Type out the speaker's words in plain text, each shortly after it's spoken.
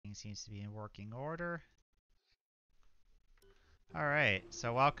Everything seems to be in working order. Alright,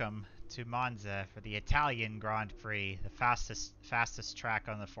 so welcome to Monza for the Italian Grand Prix, the fastest track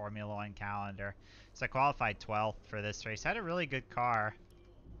on the Formula One calendar. So I qualified 12th for this race. I had a really good car.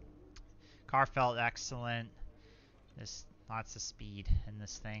 Car felt excellent. There's lots of speed in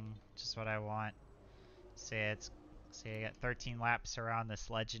this thing, just what I want. Say I got 13 laps around this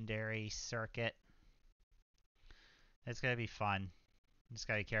legendary circuit. It's gonna be fun. Just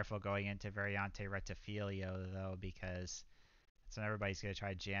gotta be careful going into Variante Rettifilo though, because that's when everybody's gonna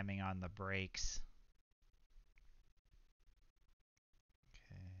try jamming on the brakes.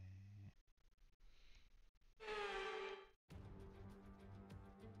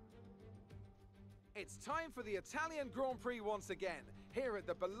 It's time for the Italian Grand Prix once again, here at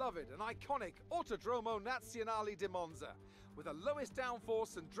the beloved and iconic Autodromo Nazionale di Monza. With the lowest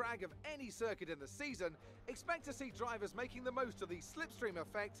downforce and drag of any circuit in the season, expect to see drivers making the most of the slipstream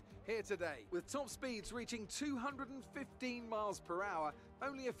effect here today. With top speeds reaching 215 miles per hour,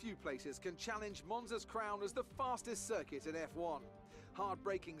 only a few places can challenge Monza's crown as the fastest circuit in F1. Hard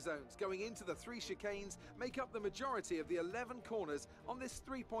braking zones going into the 3 chicanes make up the majority of the 11 corners on this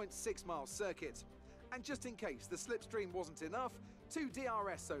 3.6 mile circuit. And just in case the slipstream wasn't enough, 2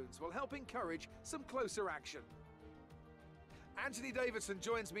 DRS zones will help encourage some closer action. Anthony Davidson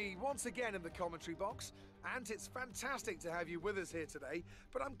joins me once again in the commentary box, and it's fantastic to have you with us here today,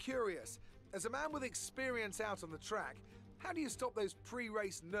 but I'm curious, as a man with experience out on the track, how do you stop those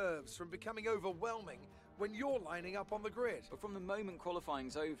pre-race nerves from becoming overwhelming when you're lining up on the grid? But from the moment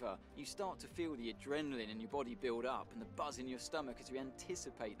qualifying's over, you start to feel the adrenaline in your body build up and the buzz in your stomach as you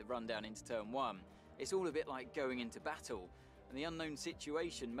anticipate the rundown into turn 1. It's all a bit like going into battle, and the unknown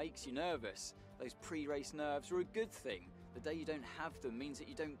situation makes you nervous. Those pre-race nerves are a good thing. The day you don't have them means that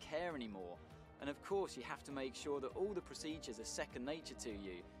you don't care anymore. And of course you have to make sure that all the procedures are second nature to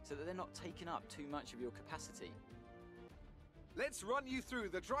you, so that they're not taking up too much of your capacity. Let's run you through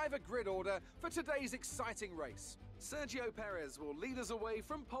the driver grid order for today's exciting race. Sergio Perez will lead us away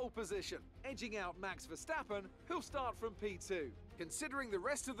from pole position, edging out Max Verstappen, who'll start from P2. Considering the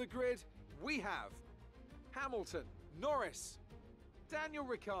rest of the grid, we have Hamilton, Norris, Daniel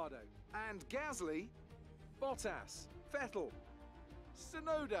Ricciardo, and Gasly, Bottas, Vettel,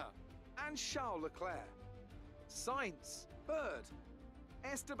 Tsunoda, and Charles Leclerc. Sainz, Bird,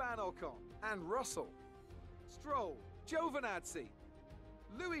 Esteban Ocon, and Russell, Stroll, Giovinazzi,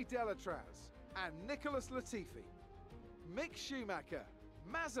 Louis Delatraz, and Nicholas Latifi. Mick Schumacher,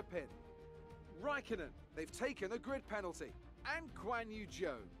 Mazepin, Raikkonen, they've taken a grid penalty, and Guan Yu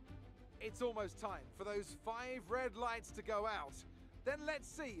Zhou. It's almost time for those 5 red lights to go out. Then let's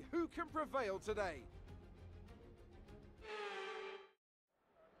see who can prevail today.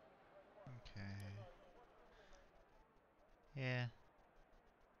 Okay. Yeah.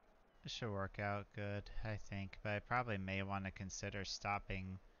 This should work out good, I think, but I probably may want to consider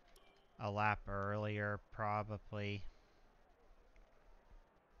stopping a lap earlier, probably.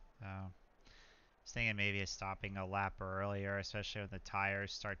 So, I was thinking maybe of stopping a lap earlier, especially when the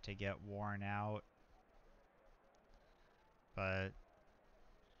tires start to get worn out. But,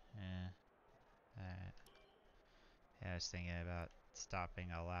 yeah, I was thinking about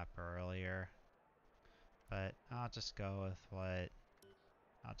stopping a lap earlier. But I'll just go with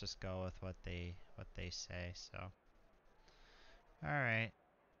what they say, so. Alright.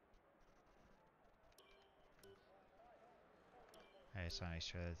 I just want to make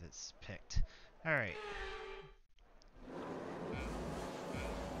sure that it's picked. Alright.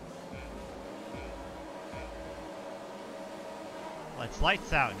 Let's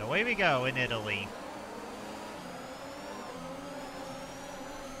lights out and away we go in Italy.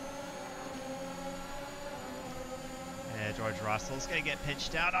 George Russell's gonna get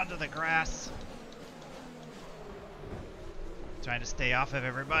pitched out onto the grass. Trying to stay off of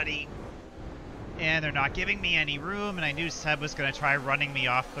everybody. And they're not giving me any room, and I knew Seb was gonna try running me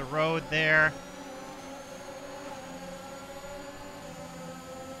off the road there.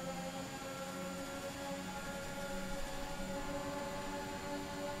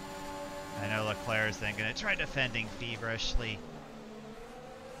 I know Leclerc is then gonna try defending feverishly.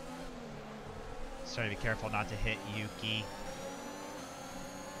 Just try to be careful not to hit Yuki.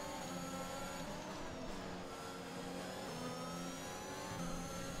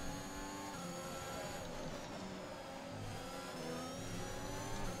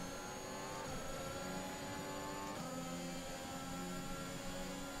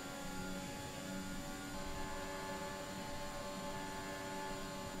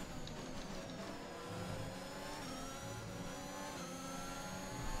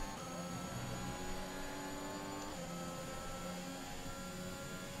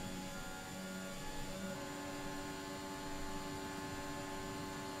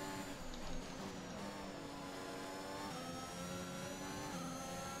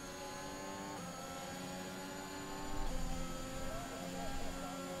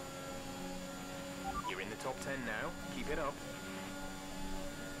 top 10 now. Keep it up.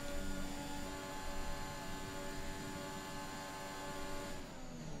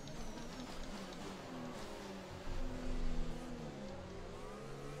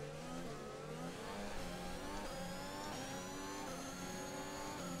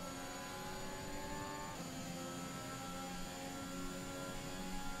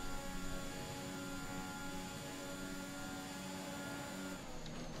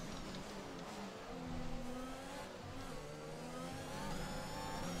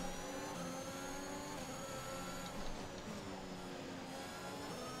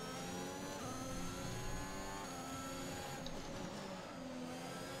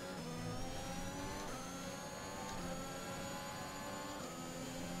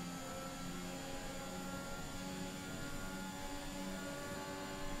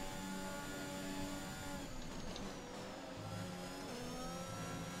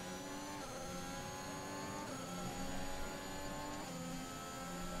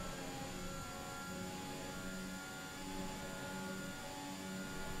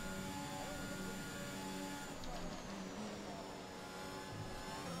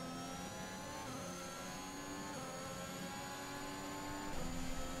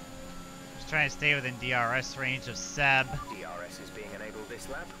 Trying to stay within DRS range of Seb. DRS is being enabled this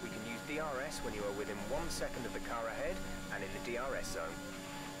lap. We can use DRS when you are within 1 second of the car ahead and in the DRS zone.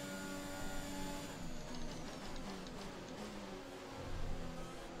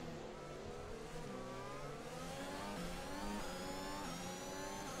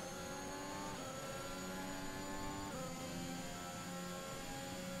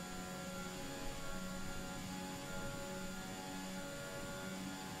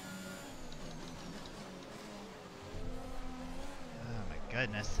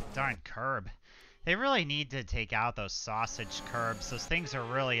 Goodness, darn curb. They really need to take out those sausage curbs. Those things are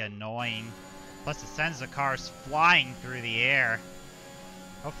really annoying. Plus it sends the cars flying through the air.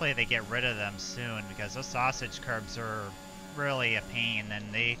 Hopefully they get rid of them soon, because those sausage curbs are really a pain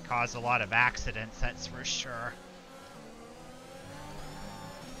and they cause a lot of accidents, that's for sure.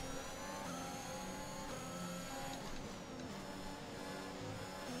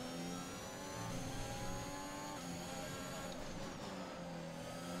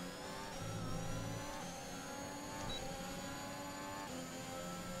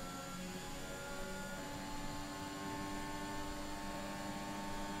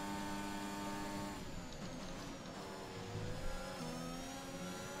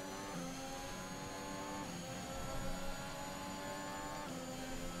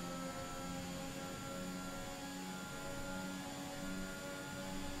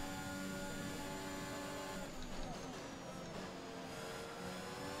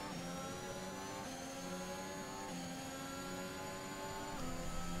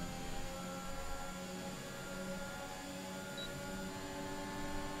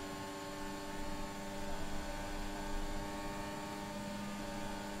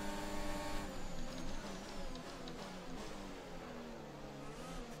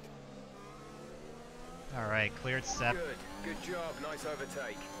 Alright, cleared Sep. Good job, nice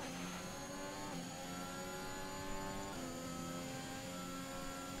overtake.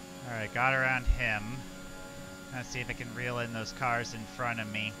 Alright, got around him. Let's see if I can reel in those cars in front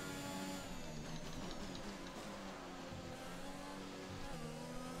of me.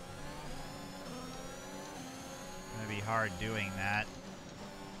 It's gonna be hard doing that.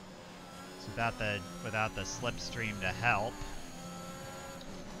 It's without the slipstream to help.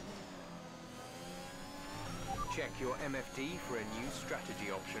 Check your MFD for a new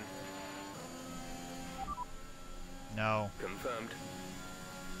strategy option. No. Confirmed.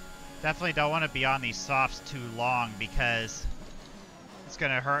 Definitely don't want to be on these softs too long, because it's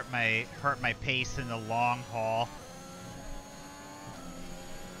gonna hurt my pace in the long haul.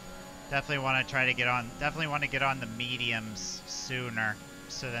 Definitely want to try to get on. Definitely want to get on the mediums sooner,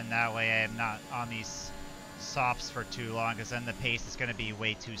 so then that way I am not on these softs for too long, because then the pace is gonna be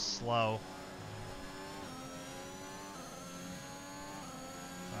way too slow.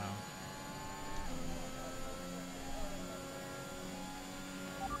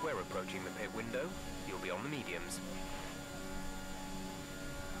 We're approaching the pit window. You'll be on the mediums.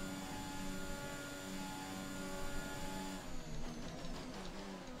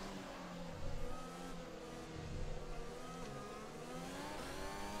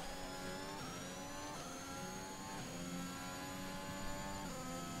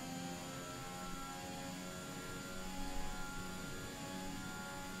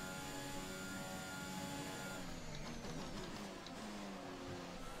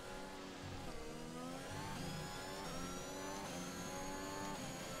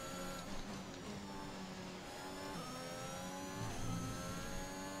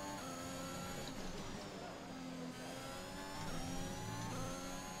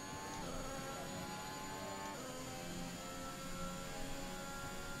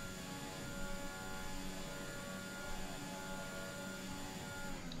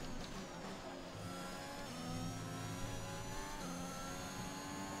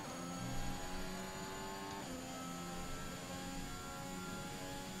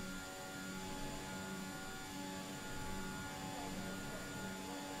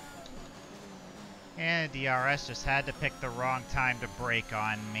 And DRS just had to pick the wrong time to brake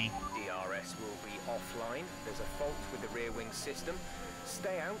on me. DRS will be offline. There's a fault with the rear wing system.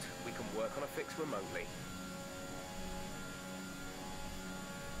 Stay out. We can work on a fix remotely.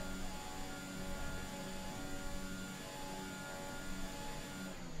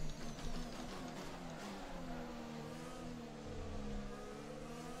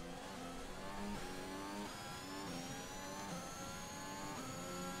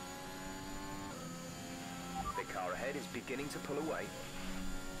 The car ahead is beginning to pull away.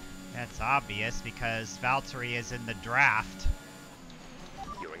 That's obvious because Valtteri is in the draft.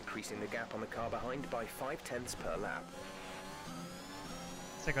 You're increasing the gap on the car behind by 0.5 per lap.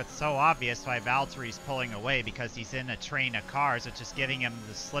 It's like it's so obvious why Valtteri's pulling away because he's in a train of cars, which is giving him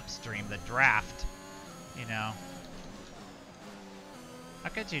the slipstream, the draft. You know. How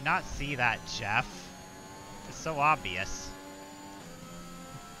could you not see that, Jeff? It's so obvious.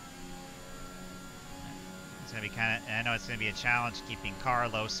 It's gonna be kind of, I know it's gonna be a challenge keeping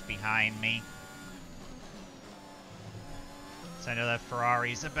Carlos behind me. So I know that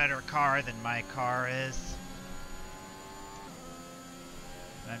Ferrari's a better car than my car is.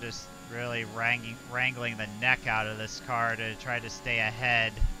 I'm just really wrangling the neck out of this car to try to stay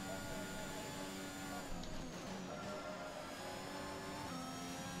ahead.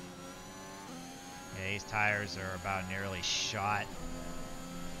 Yeah, these tires are about nearly shot.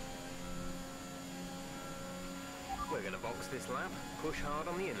 We're going to box this lap, push hard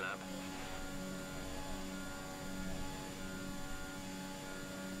on the in-lap.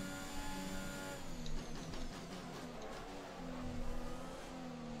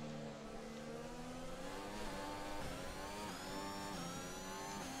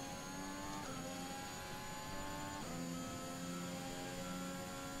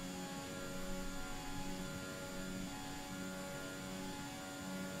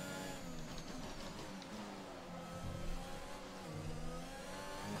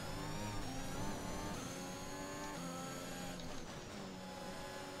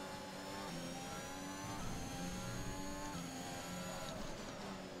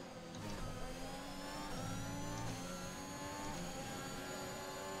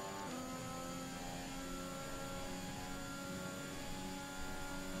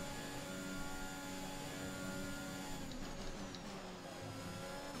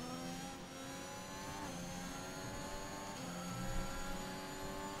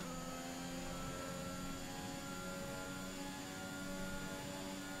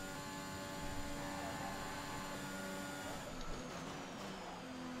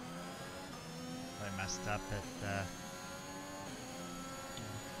 I messed up at the...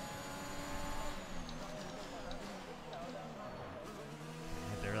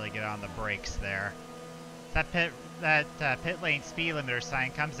 Had to really get on the brakes there. That pit lane speed limiter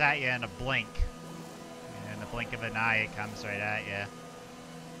sign comes at you in a blink. In the blink of an eye, it comes right at you.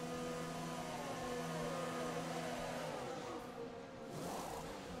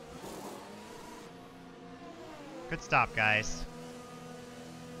 Good stop, guys.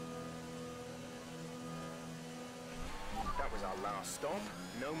 That was our last stop.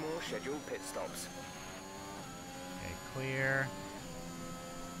 No more scheduled pit stops. Okay, clear.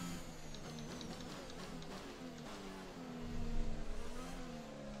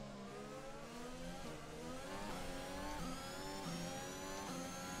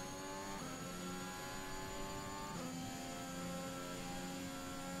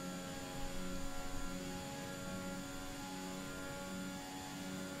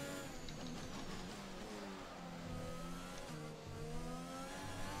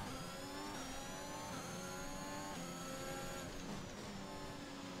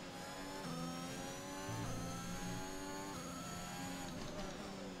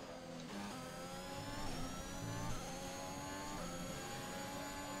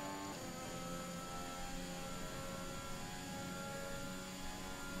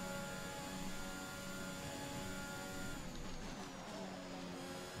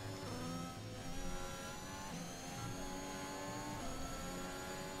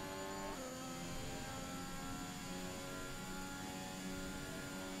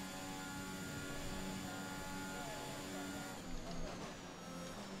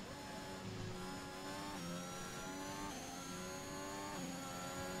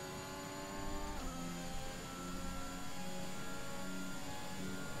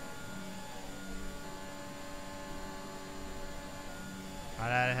 Got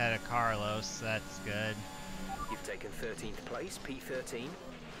out ahead of Carlos, that's good. You've taken 13th place, P13.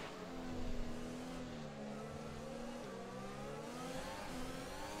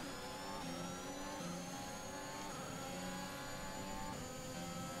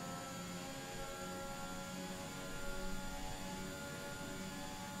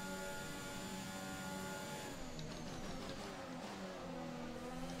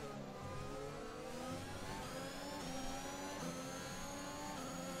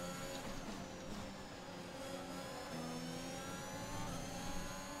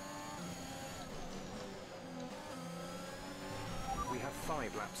 have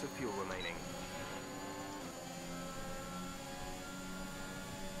 5 laps of fuel remaining.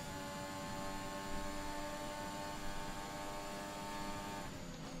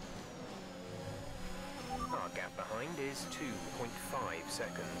 Our gap behind is 2.5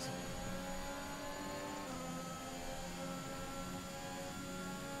 seconds.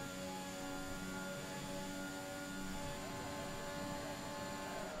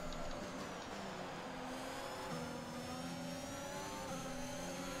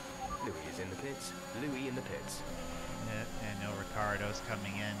 Louis is in the pits. Louis in the pits. And no Ricardo's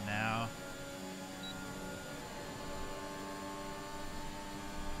coming in now.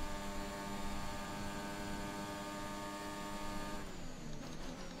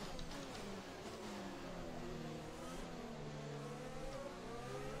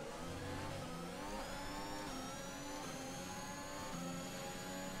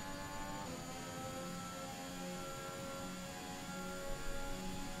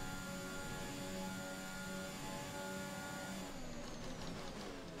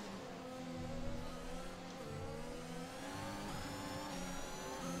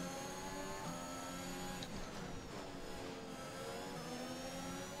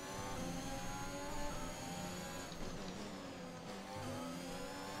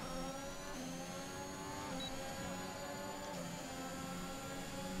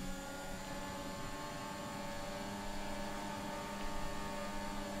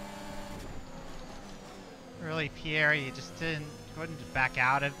 Really, Pierre, you just couldn't back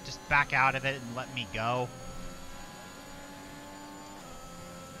out of it and let me go.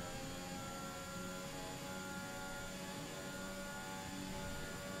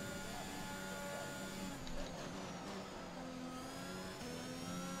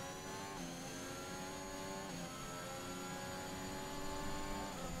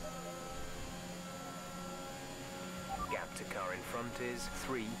 Gap to car in front is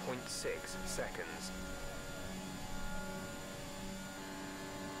 3.6 seconds.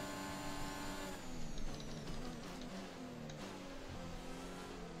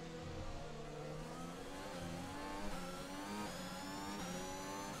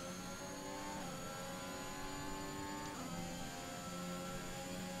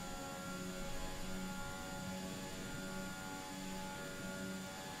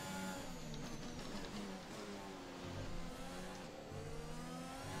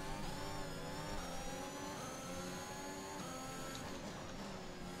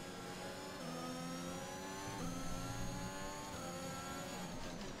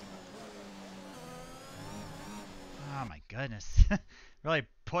 Oh my goodness. Really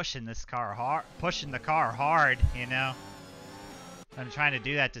pushing the car hard, you know. I'm trying to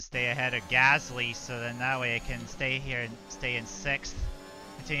do that to stay ahead of Gasly, so then that way I can stay here and stay in 6th.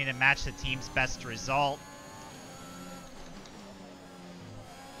 Continue to match the team's best result.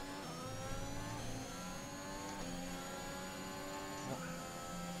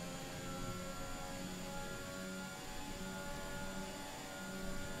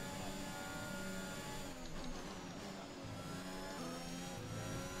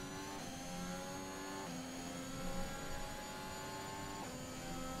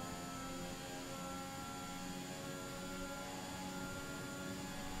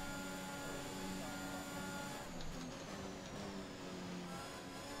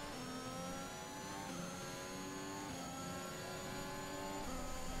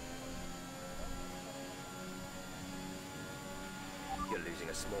 You're losing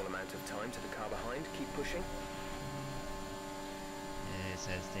a small amount of time to the car behind. Keep pushing. It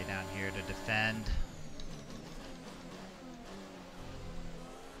says stay down here to defend.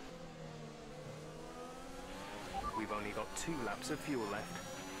 We've only got 2 laps of fuel left.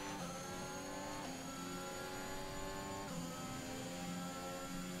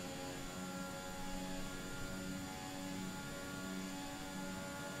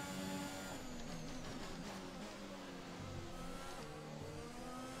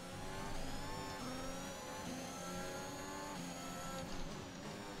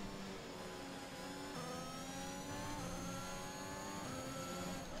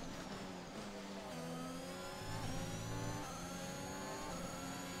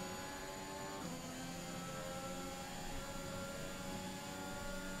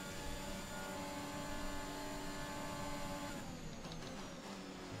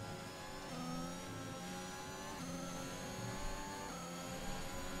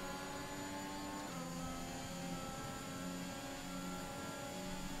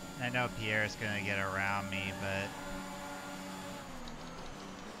 I know Pierre's gonna get around me, but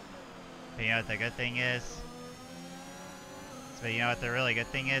you know what the good thing is? So you know what the really good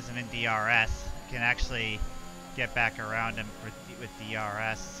thing is? I'm in DRS. I can actually get back around him with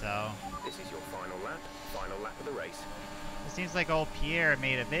DRS. So This is your final lap of the race. it seems like old Pierre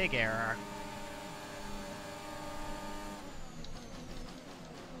made a big error.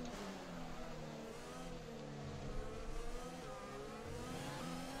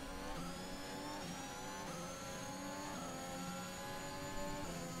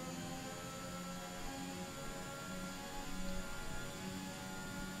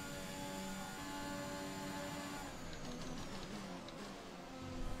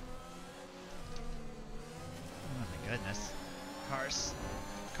 Goodness.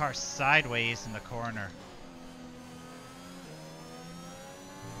 Car's sideways in the corner.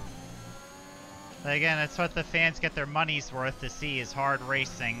 But again, that's what the fans get their money's worth to see, is hard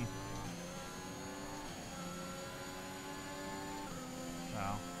racing.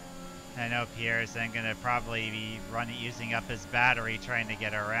 Well, I know Pierre's then gonna probably be using up his battery trying to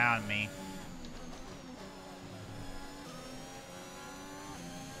get around me.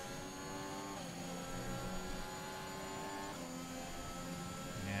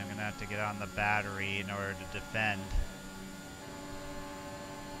 Have to get on the battery in order to defend.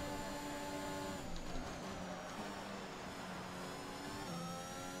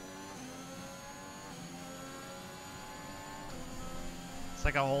 It's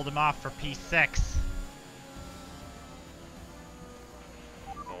like I'll hold him off for P6.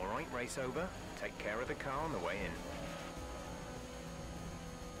 Alright, race over. Take care of the car on the way in.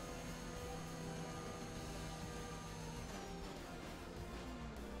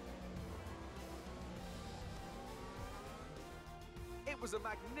 It was a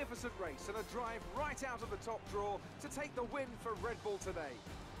magnificent race and a drive right out of the top draw to take the win for Red Bull today.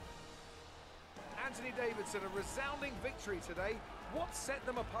 Anthony Davidson, a resounding victory today. What set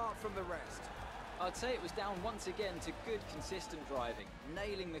them apart from the rest? I'd say it was down once again to good, consistent driving,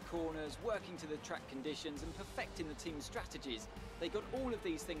 nailing the corners, working to the track conditions and perfecting the team's strategies. They got all of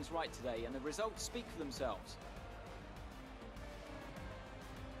these things right today and the results speak for themselves.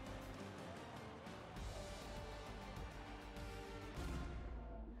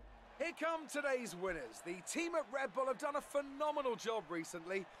 Here come today's winners. The team at Red Bull have done a phenomenal job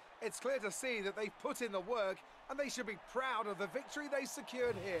recently. It's clear to see that they've put in the work and they should be proud of the victory they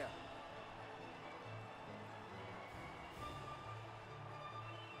secured here.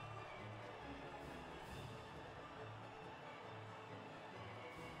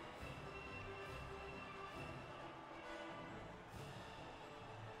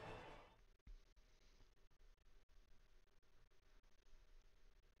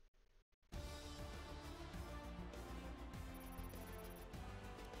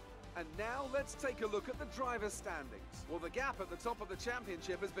 And now let's take a look at the driver's standings. Well, the gap at the top of the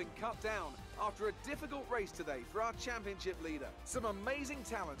championship has been cut down after a difficult race today for our championship leader. Some amazing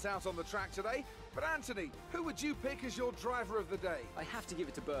talents out on the track today, but Anthony, who would you pick as your driver of the day? I have to give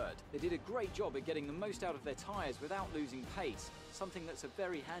it to Bird. They did a great job at getting the most out of their tyres without losing pace, something that's a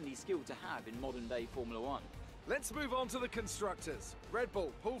very handy skill to have in modern day Formula One. Let's move on to the constructors. Red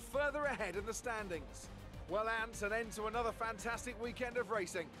Bull pull further ahead in the standings. Well, Ant, an end to another fantastic weekend of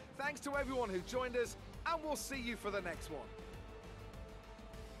racing. Thanks to everyone who joined us, and we'll see you for the next one.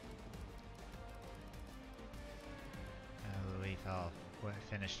 Louis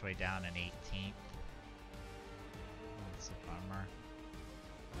finished way down in 18th. That's a bummer.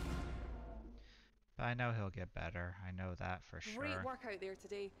 But I know he'll get better. I know that for sure. Great work out there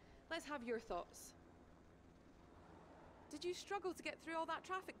today. Let's have your thoughts. Did you struggle to get through all that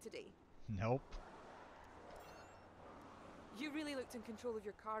traffic today? Nope. You really looked in control of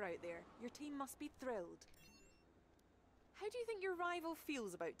your car out there. Your team must be thrilled. How do you think your rival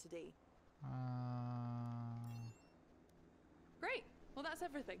feels about today? Great. Well, that's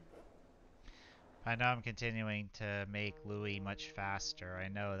everything. I know I'm continuing to make Louis much faster. I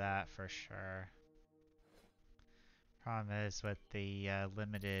know that for sure. Problem is with the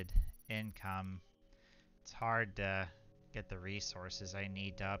limited income, it's hard to get the resources I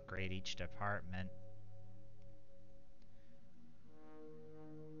need to upgrade each department.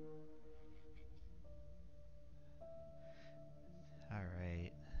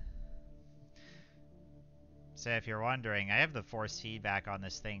 Alright. So if you're wondering, I have the force feedback on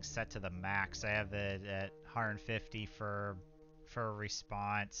this thing set to the max. I have it at 150 for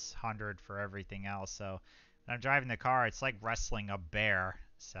response, 100 for everything else. So when I'm driving the car, it's like wrestling a bear.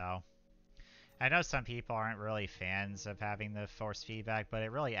 So I know some people aren't really fans of having the force feedback, but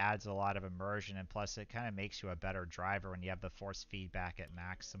it really adds a lot of immersion, and plus it kind of makes you a better driver when you have the force feedback at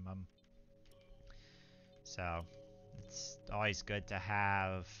maximum. So it's always good to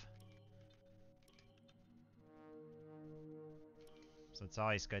have. So it's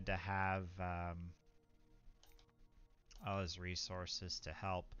always good to have all his resources to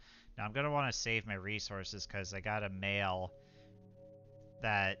help. Now I'm going to want to save my resources because I got a mail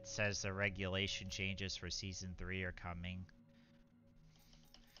that says the regulation changes for Season 3 are coming.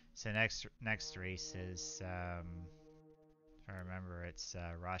 So next race is, if I remember, it's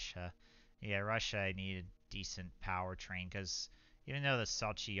Russia. Yeah, Russia, I need a decent powertrain because even though the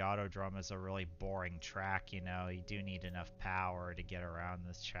Sochi Autodrome is a really boring track, you know, you do need enough power to get around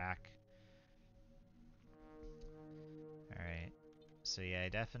this track. Alright, so yeah, I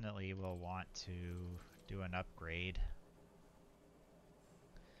definitely will want to do an upgrade.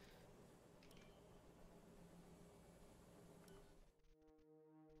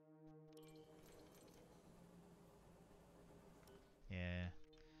 Yeah.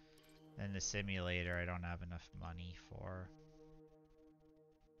 And the simulator I don't have enough money for.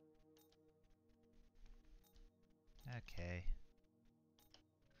 Okay.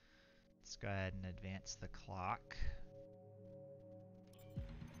 Let's go ahead and advance the clock.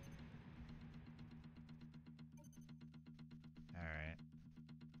 Alright.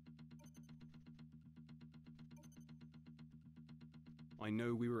 I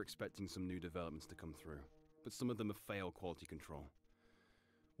know we were expecting some new developments to come through, but some of them have failed quality control.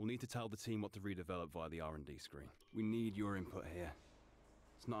 We'll need to tell the team what to redevelop via the R&D screen. We need your input here.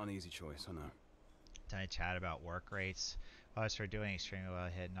 It's not an easy choice, I know. Can I chat about work rates? While we're doing extremely well,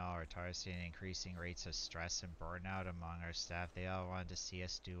 hitting all our targets and increasing rates of stress and burnout among our staff. They all wanted to see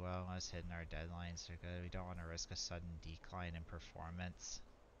us do well, and us hitting our deadlines are good. We don't want to risk a sudden decline in performance.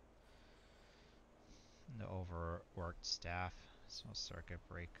 The overworked staff. Small circuit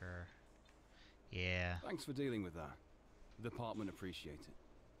breaker. Yeah. Thanks for dealing with that. The department appreciates it.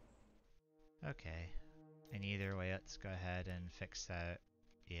 Okay. And either way, let's go ahead and fix that.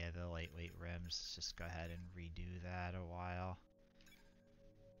 Yeah, the lightweight rims. Let's just go ahead and redo that a while.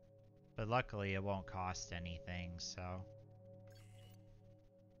 But luckily it won't cost anything, so.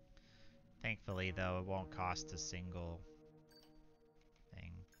 Thankfully though, it won't cost a single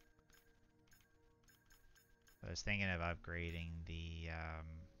thing. I was thinking of upgrading the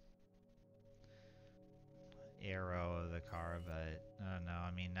aero of the car, but I don't know.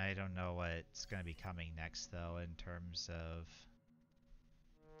 I mean, I don't know what's going to be coming next though in terms of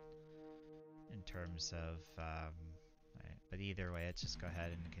right. But either way, let's just go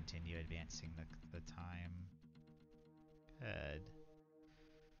ahead and continue advancing the time. Good.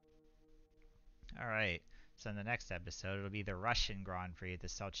 Alright, so in the next episode, it'll be the Russian Grand Prix at the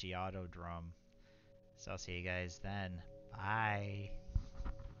Sochi Autodrome. So I'll see you guys then. Bye!